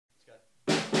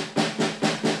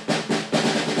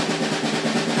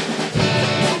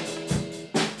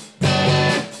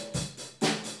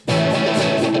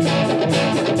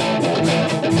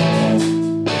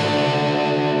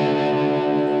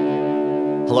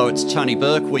Hello, it's Tony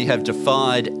Burke. We have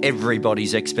defied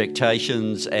everybody's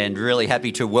expectations and really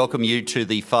happy to welcome you to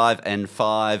the 5 and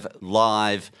 5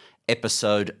 live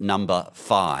episode number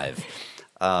 5.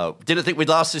 Didn't think we'd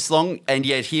last this long, and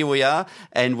yet here we are.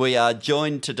 And we are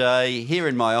joined today here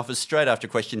in my office straight after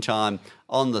question time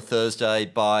on the Thursday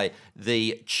by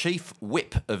the Chief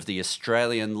Whip of the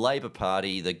Australian Labor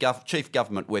Party, the Chief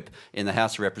Government Whip in the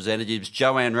House of Representatives,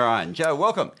 Joanne Ryan. Jo,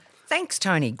 welcome. Thanks,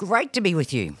 Tony. Great to be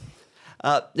with you.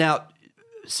 Now,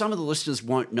 some of the listeners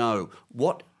won't know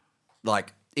what,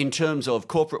 like, in terms of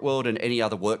corporate world and any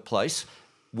other workplace,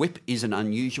 Whip is an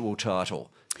unusual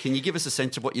title. Can you give us a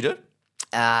sense of what you do?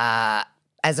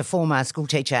 As a former school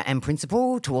teacher and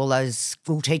principal, to all those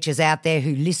school teachers out there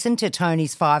who listen to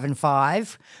Tony's 5 and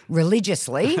 5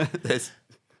 religiously, it's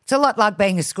a lot like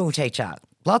being a school teacher.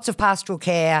 Lots of pastoral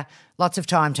care, lots of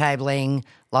timetabling,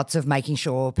 lots of making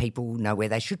sure people know where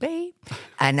they should be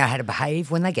and know how to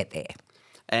behave when they get there.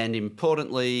 And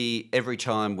importantly, every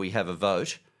time we have a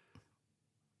vote,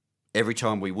 every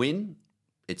time we win,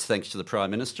 it's thanks to the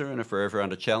Prime Minister, and if we're ever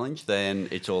under challenge, then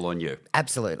it's all on you.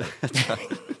 Absolutely.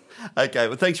 Okay,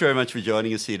 well, thanks very much for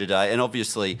joining us here today. And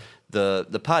obviously,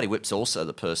 the party whip's also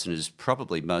the person who's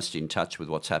probably most in touch with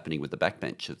what's happening with the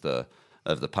backbench of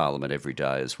the Parliament every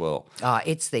day as well.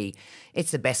 It's the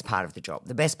best part of the job.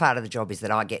 The best part of the job is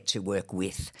that I get to work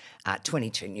with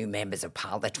 22 new members of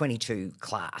Parliament, the 22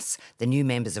 class, the new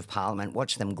members of Parliament,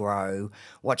 watch them grow,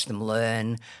 watch them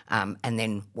learn, and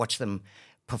then watch them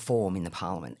perform in the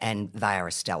Parliament, and they are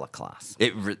a stellar class.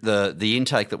 The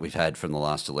intake that we've had from the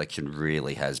last election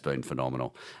really has been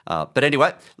phenomenal. But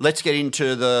anyway, let's get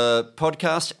into the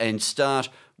podcast and start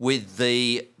with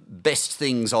the best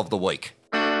things of the week.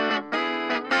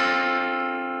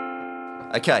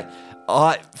 Okay,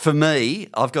 for me,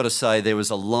 I've got to say there was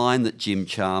a line that Jim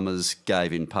Chalmers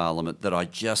gave in Parliament that I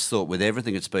just thought, with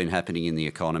everything that's been happening in the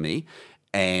economy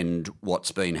and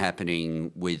what's been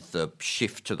happening with the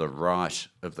shift to the right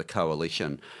of the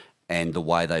coalition and the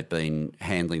way they've been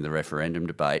handling the referendum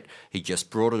debate, he just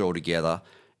brought it all together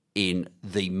in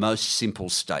the most simple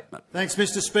statement. Thanks,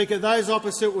 Mr Speaker. Those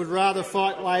opposite would rather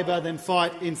fight Labor than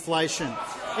fight inflation.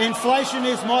 Inflation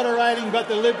is moderating, but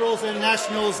the Liberals and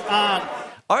Nationals aren't.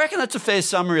 I reckon that's a fair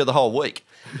summary of the whole week.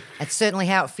 That's certainly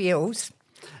how it feels.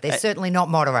 They're certainly not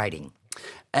moderating.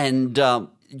 And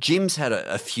Jim's had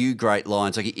a few great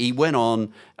lines. Like he went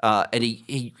on and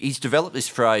he's developed this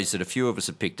phrase that a few of us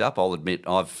have picked up. I'll admit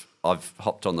I've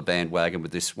hopped on the bandwagon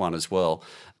with this one as well,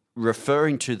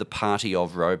 referring to the party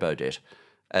of Robodebt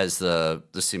as the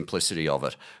simplicity of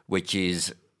it, which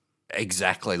is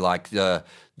exactly like the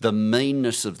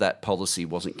meanness of that policy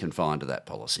wasn't confined to that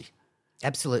policy.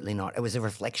 Absolutely not. It was a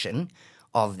reflection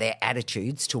of their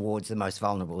attitudes towards the most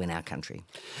vulnerable in our country.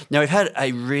 Now, we've had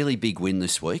a really big win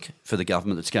this week for the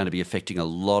government that's going to be affecting a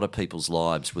lot of people's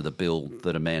lives with a bill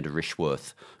that Amanda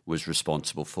Rishworth was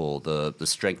responsible for, the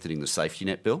strengthening the safety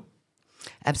net bill.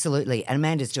 Absolutely. And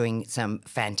Amanda's doing some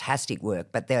fantastic work,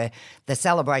 but the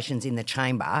celebrations in the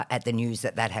chamber at the news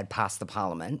that had passed the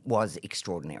Parliament was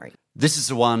extraordinary. This is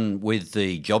the one with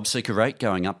the job seeker rate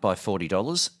going up by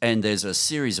 $40, and there's a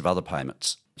series of other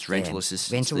payments. It's rental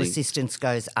assistance. Rental assistance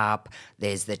goes up.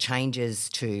 There's the changes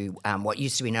to what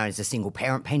used to be known as a single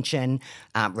parent pension,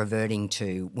 reverting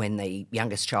to when the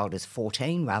youngest child is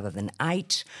 14 rather than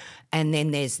 8. And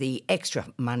then there's the extra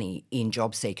money in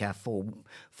JobSeeker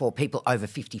for people over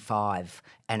 55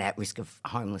 and at risk of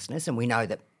homelessness. And we know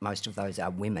that most of those are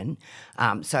women.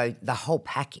 So the whole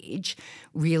package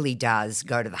really does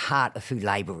go to the heart of who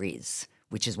Labor is,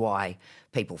 which is why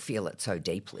people feel it so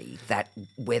deeply, that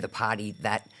we're the party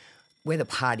that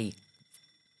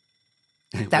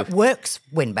works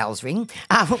when bells ring.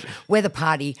 We're the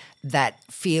party that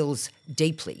feels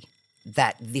deeply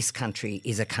that this country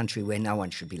is a country where no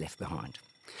one should be left behind.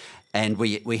 And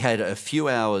we had a few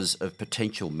hours of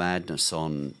potential madness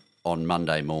on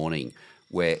Monday morning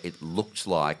where it looked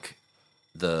like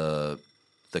the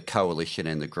coalition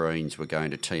and the Greens were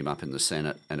going to team up in the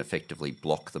Senate and effectively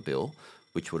block the bill,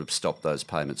 which would have stopped those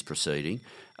payments proceeding.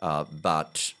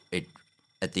 But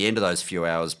at the end of those few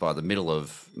hours, by the middle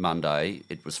of Monday,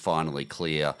 it was finally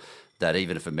clear that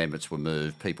even if amendments were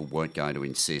moved, people weren't going to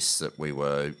insist that we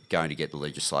were going to get the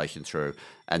legislation through,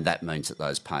 and that means that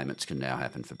those payments can now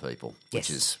happen for people, yes,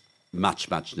 which is much,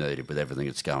 much needed with everything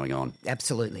that's going on.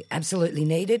 Absolutely, absolutely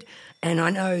needed. And I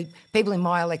know people in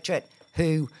my electorate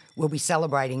who will be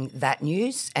celebrating that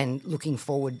news and looking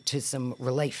forward to some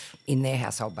relief in their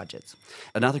household budgets.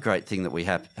 Another great thing that we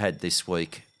have had this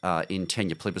week in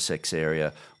Tanya Plibersek's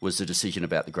area was the decision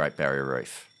about the Great Barrier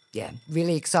Reef. Yeah,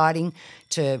 really exciting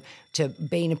to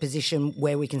be in a position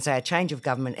where we can say a change of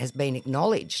government has been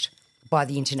acknowledged by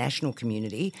the international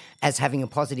community as having a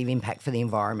positive impact for the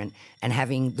environment and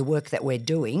having the work that we're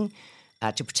doing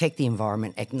to protect the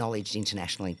environment acknowledged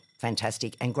internationally.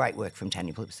 Fantastic and great work from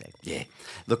Tanya Plibersek. Yeah.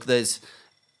 Look, there's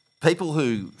people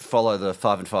who follow the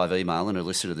 5 and 5 email and who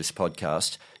listen to this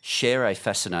podcast share a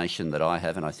fascination that I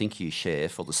have, and I think you share,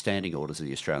 for the standing orders of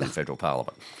the Australian Federal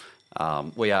Parliament.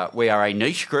 We are a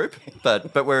niche group,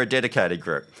 but we're a dedicated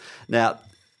group. Now,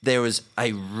 there was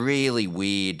a really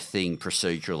weird thing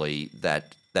procedurally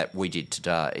that we did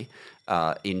today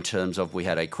in terms of we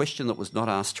had a question that was not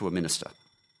asked to a minister.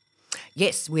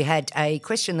 Yes, we had a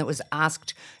question that was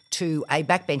asked to a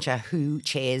backbencher who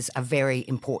chairs a very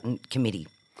important committee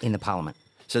in the Parliament.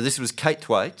 So this was Kate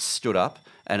Thwaites stood up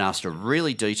and asked a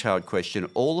really detailed question.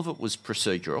 All of it was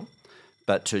procedural,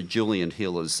 but to Julian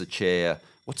Hill as the chair,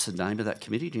 what's the name of that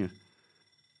committee? Do you know?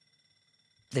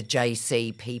 The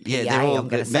JCPPA, Yeah, they're all I'm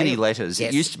going to say. many letters.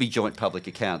 Yes. It used to be Joint Public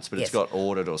Accounts, but Yes. it's got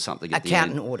audit or something at the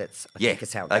end. Accountant audits, I think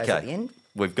is how it goes at the end.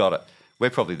 We've got it. We're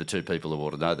probably the two people who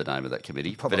ought to know the name of that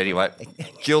committee. Probably. But anyway,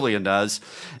 Julian does.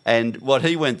 And what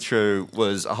he went through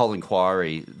was a whole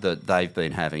inquiry that they've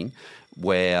been having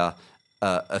where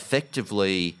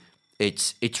effectively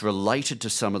it's related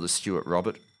to some of the Stuart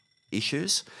Robert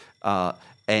issues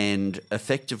and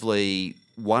effectively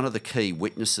one of the key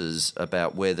witnesses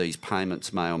about where these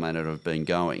payments may or may not have been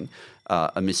going,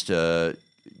 Mr.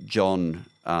 John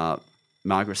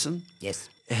Margerson. Yes.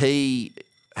 He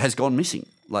has gone missing.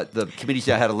 Like the committee's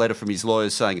now had a letter from his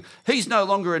lawyers saying he's no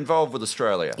longer involved with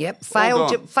Australia. Yep,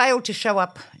 failed to show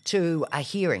up to a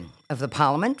hearing of the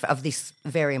Parliament of this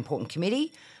very important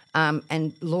committee,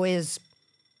 and lawyers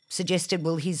suggested,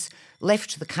 well, he's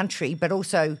left the country, but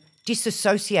also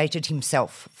disassociated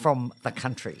himself from the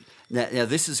country. Now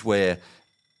this is where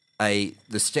the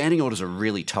standing orders are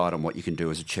really tight on what you can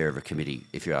do as a chair of a committee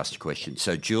if you're asked a question.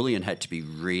 So Julian had to be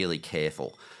really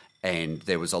careful. And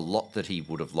there was a lot that he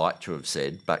would have liked to have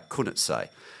said but couldn't say.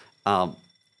 And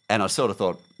I sort of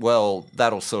thought, well,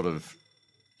 that'll sort of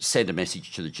send a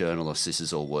message to the journalists, this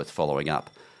is all worth following up.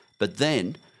 But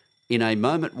then, in a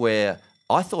moment where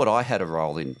I thought I had a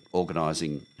role in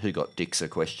organising Who Got Dixa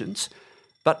questions,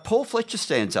 but Paul Fletcher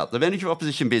stands up, the manager of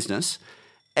opposition business,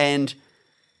 and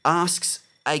throws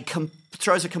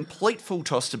a complete full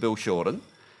toss to Bill Shorten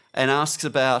and asks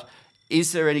about,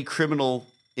 is there any criminal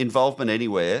involvement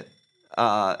anywhere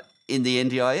in the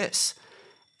NDIS?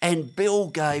 And Bill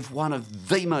gave one of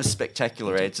the most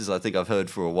spectacular answers I think I've heard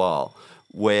for a while,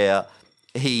 where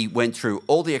he went through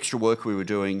all the extra work we were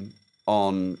doing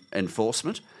on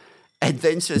enforcement and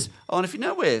then says, and if you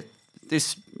know where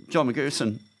this John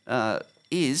Margerson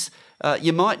is,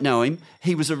 you might know him.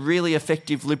 He was a really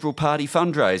effective Liberal Party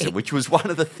fundraiser, which was one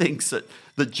of the things that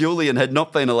Julian had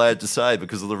not been allowed to say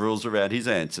because of the rules around his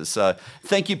answers. So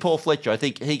thank you, Paul Fletcher. I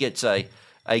think he gets a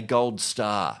gold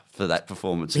star for that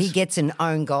performance. He gets an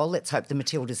own goal. Let's hope the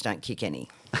Matildas don't kick any.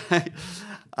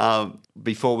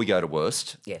 Before we go to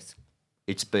worst, Yes.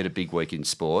 it's been a big week in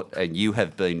sport, and you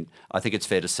have been, I think it's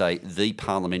fair to say, the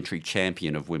parliamentary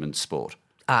champion of women's sport.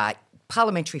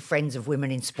 Parliamentary Friends of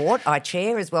Women in Sport, I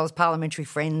chair, as well as Parliamentary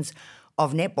Friends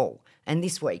of Netball. And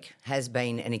this week has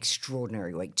been an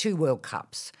extraordinary week. 2 World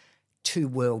Cups, 2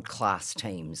 world-class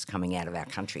teams coming out of our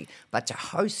country. But to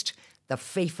host the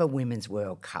FIFA Women's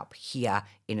World Cup here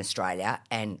in Australia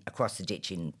and across the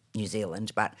ditch in New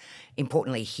Zealand, but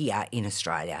importantly here in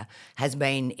Australia, has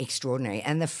been extraordinary.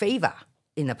 And the fever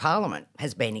in the Parliament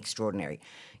has been extraordinary.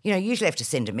 You know, you usually have to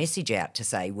send a message out to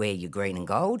say, wear your green and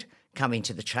gold, come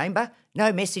into the chamber.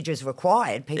 No messages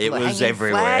required. People are hanging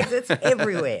everywhere. flags. It's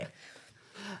everywhere.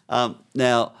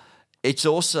 Now, it's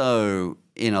also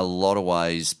in a lot of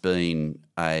ways been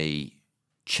a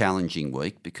challenging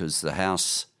week because the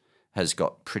House has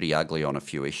got pretty ugly on a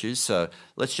few issues. So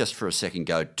let's just for a second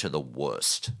go to the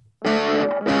worst. When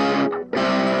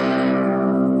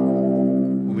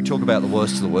we talk about the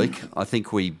worst of the week, I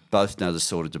think we both know the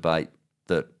sort of debate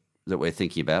that we're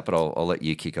thinking about, but I'll let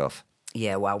you kick off.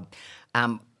 Yeah, well,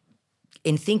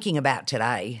 in thinking about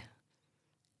today,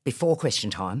 before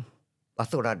question time, I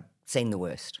thought I'd seen the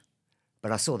worst,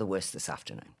 but I saw the worst this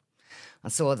afternoon. I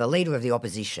saw the Leader of the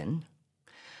Opposition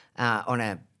on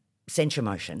a censure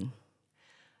motion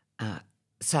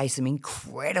say some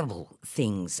incredible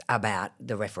things about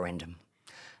the referendum,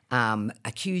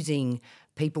 accusing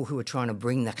people who are trying to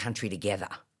bring the country together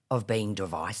of being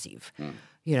divisive.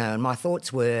 You know, and my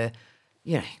thoughts were,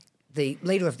 you know, the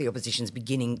Leader of the Opposition is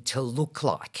beginning to look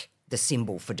like the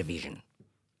symbol for division.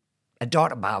 A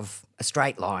dot above, a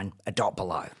straight line, a dot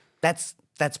below. That's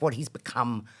what he's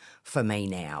become for me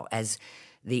now, as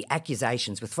the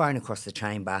accusations were thrown across the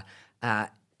chamber,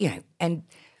 you know, and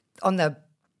on the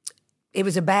it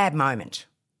was a bad moment.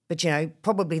 But,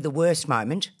 probably the worst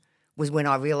moment was when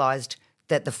I realised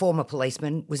that the former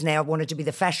policeman was now wanted to be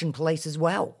the fashion police as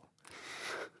well.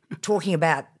 Talking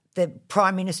about the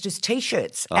Prime Minister's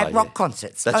T-shirts at rock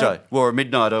concerts. That's right. Wore a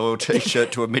Midnight Oil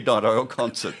T-shirt to a Midnight Oil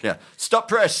concert. Yeah. Stop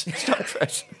press.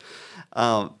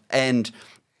 And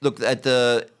look,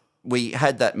 we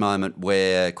had that moment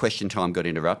where question time got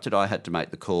interrupted. I had to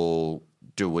make the call,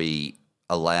 do we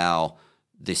allow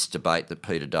this debate that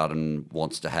Peter Dutton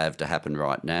wants to have to happen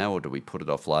right now, or do we put it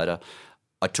off later?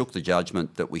 I took the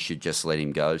judgment that we should just let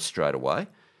him go straight away,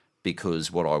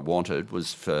 because what I wanted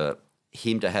was for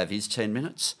him to have his 10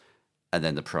 minutes and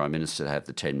then the Prime Minister to have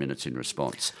the 10 minutes in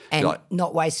response. And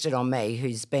not wasted on me,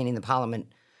 who's been in the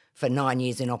Parliament for 9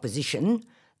 years in opposition,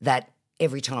 that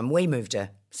every time we moved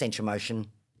a censure motion,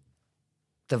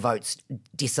 the votes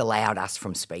disallowed us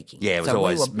from speaking. Yeah, it was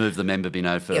always move the member be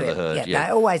no further heard. Yeah,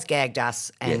 they always gagged us,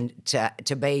 and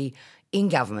to be in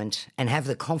government and have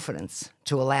the confidence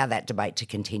to allow that debate to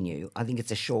continue, I think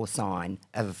it's a sure sign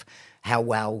of how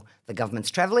well the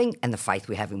government's travelling and the faith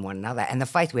we have in one another and the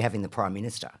faith we have in the Prime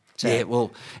Minister. Yeah,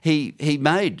 well, he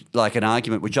made like an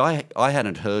argument which I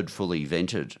hadn't heard fully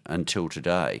vented until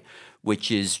today,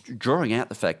 which is drawing out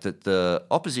the fact that the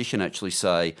opposition actually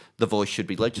say the voice should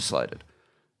be legislated.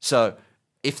 So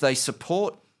if they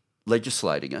support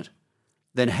legislating it,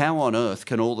 then how on earth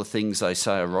can all the things they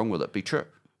say are wrong with it be true?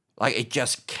 Like it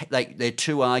just, their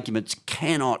two arguments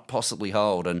cannot possibly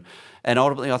hold. And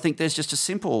ultimately I think there's just a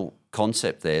simple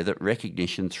concept there that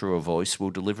recognition through a voice will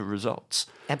deliver results.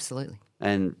 Absolutely.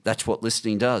 And that's what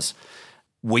listening does.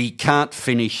 We can't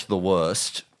finish the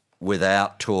worst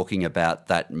without talking about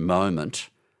that moment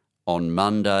on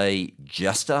Monday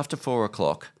just after 4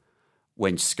 o'clock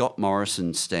when Scott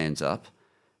Morrison stands up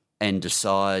and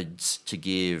decides to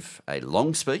give a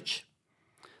long speech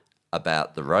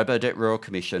about the Robodebt Royal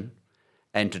Commission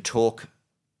and to talk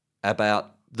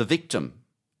about the victim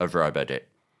of Robodebt,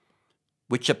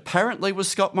 which apparently was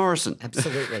Scott Morrison.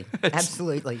 Absolutely,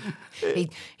 absolutely.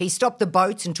 He stopped the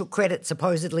boats and took credit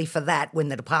supposedly for that when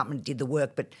the department did the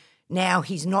work, but now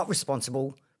he's not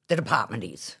responsible. The department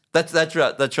is. That's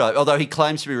right. That's right. Although he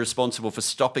claims to be responsible for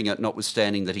stopping it,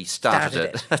 notwithstanding that he started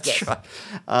it. That's yes.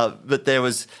 Right. But there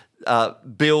was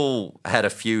Bill had a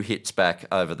few hits back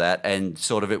over that, and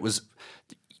sort of it was.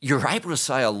 You're able to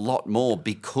say a lot more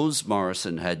because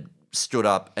Morrison had stood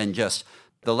up, and just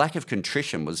the lack of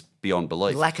contrition was beyond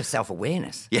belief. The lack of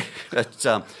self-awareness. Yeah.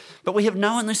 But we have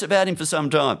known this about him for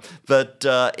some time. But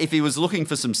if he was looking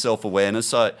for some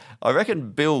self-awareness, I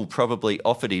reckon Bill probably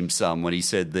offered him some when he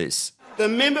said this. The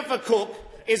member for Cook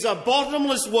is a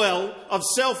bottomless well of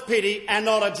self-pity and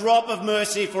not a drop of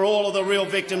mercy for all of the real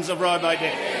victims of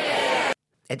Robodebt.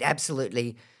 It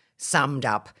absolutely summed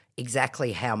up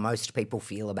exactly how most people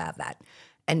feel about that.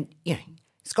 And,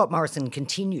 Scott Morrison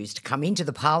continues to come into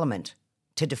the Parliament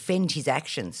to defend his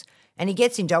actions, and he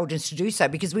gets indulgence to do so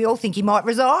because we all think he might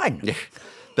resign. Yeah.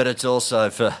 But it's also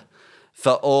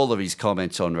for all of his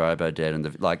comments on Robodebt,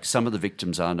 and some of the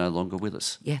victims are no longer with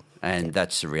us. Yeah. And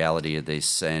that's the reality of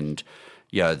this. And,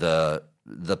 the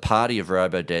party of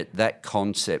Robodebt, that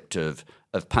concept of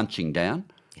punching down,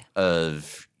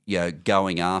 of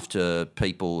going after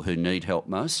people who need help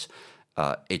most.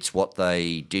 It's what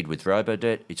they did with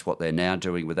Robodebt. It's what they're now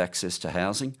doing with access to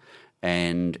housing,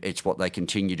 and it's what they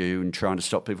continue to do in trying to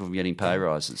stop people from getting pay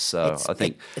rises. So I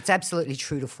think it's absolutely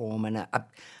true to form. And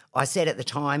I said at the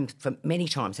time, for many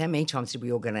times, how many times did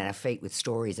we all get on our feet with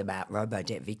stories about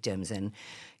Robodebt victims? And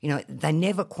they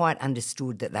never quite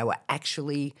understood that they were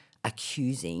actually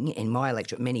accusing, in my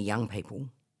electorate, many young people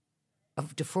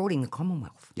of defrauding the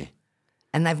Commonwealth. Yeah.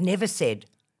 And they've never said,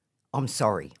 I'm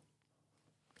sorry,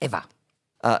 ever.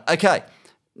 Okay,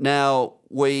 now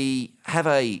we have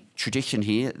a tradition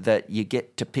here that you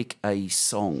get to pick a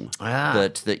song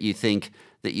that you think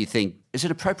is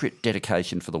an appropriate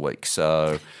dedication for the week.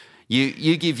 So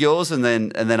you give yours, and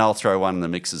then I'll throw one in the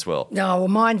mix as well. No, well,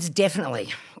 mine's definitely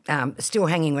still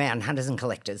hanging around Hunters and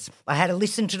Collectors. I had a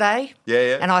listen today,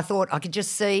 and I thought I could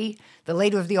just see the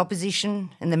Leader of the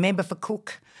Opposition and the member for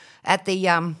Cook at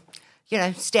the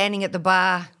standing at the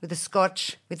bar with a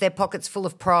scotch, with their pockets full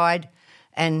of pride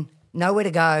and nowhere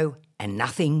to go and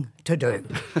nothing to do.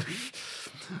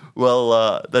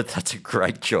 Well, that's a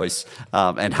great choice.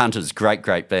 And Hunter's great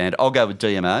band. I'll go with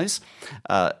DMAs.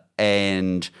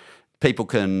 And people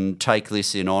can take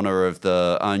this in honour of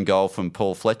the own goal from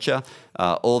Paul Fletcher,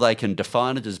 or they can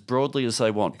define it as broadly as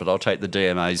they want, but I'll take the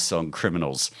DMAs song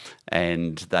Criminals.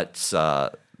 And that's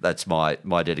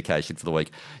my dedication for the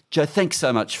week. Joe, thanks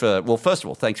so much first of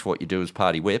all, thanks for what you do as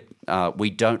Party Whip. We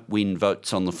don't win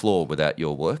votes on the floor without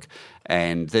your work.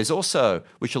 And there's also,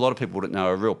 which a lot of people wouldn't know,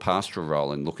 a real pastoral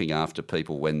role in looking after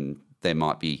people when there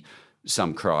might be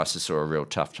some crisis or a real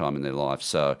tough time in their life.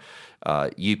 So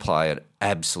you play an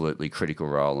absolutely critical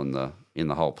role in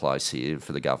the whole place here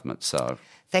for the government. So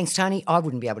thanks, Tony. I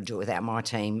wouldn't be able to do it without my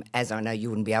team, as I know you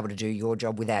wouldn't be able to do your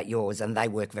job without yours, and they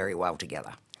work very well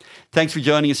together. Thanks for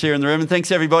joining us here in the room, and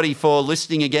thanks everybody for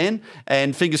listening again.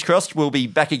 And fingers crossed, we'll be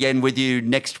back again with you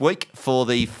next week for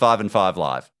the 5 and 5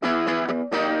 Live.